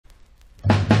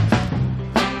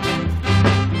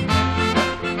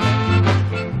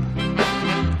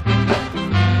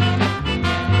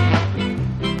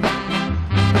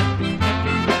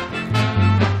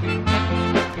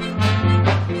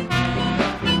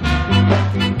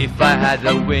If I had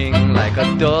a wing like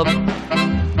a dove,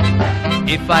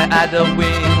 if I had a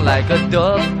wing like a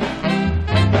dove,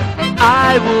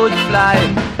 I would fly,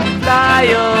 fly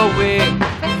away,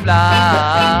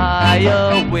 fly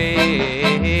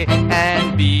away,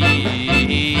 and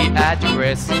be at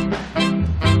rest.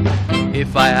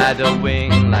 If I had a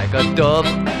wing like a dove,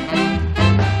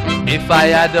 if I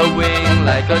had a wing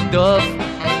like a dove,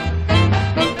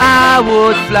 I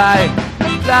would fly,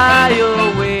 fly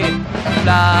away,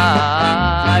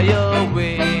 fly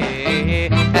away,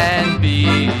 and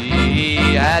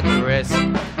be at rest.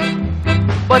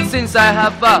 But since I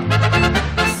have a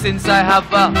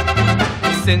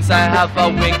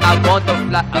wing, I want to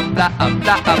fly,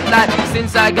 fly.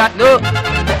 Since I got no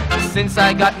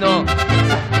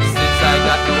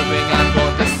wing, I'm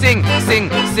going to sing, sing,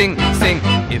 sing, sing.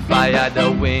 If I had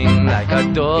a wing like a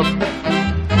dove,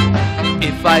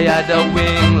 if I had a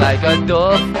wing like a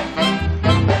dove,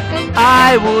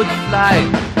 I would fly,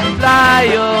 fly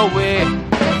away,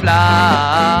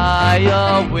 fly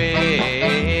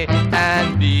away,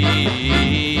 and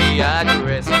be at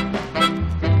rest.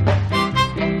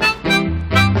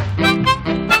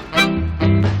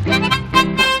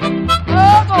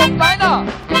 Oh, go fly now.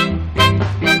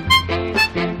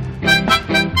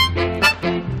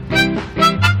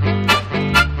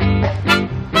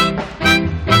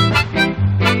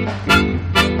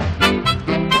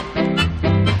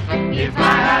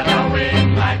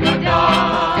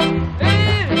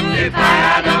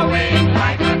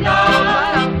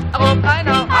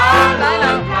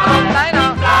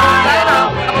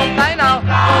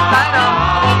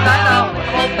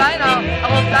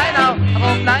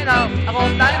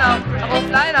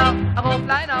 I won't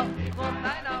fly now.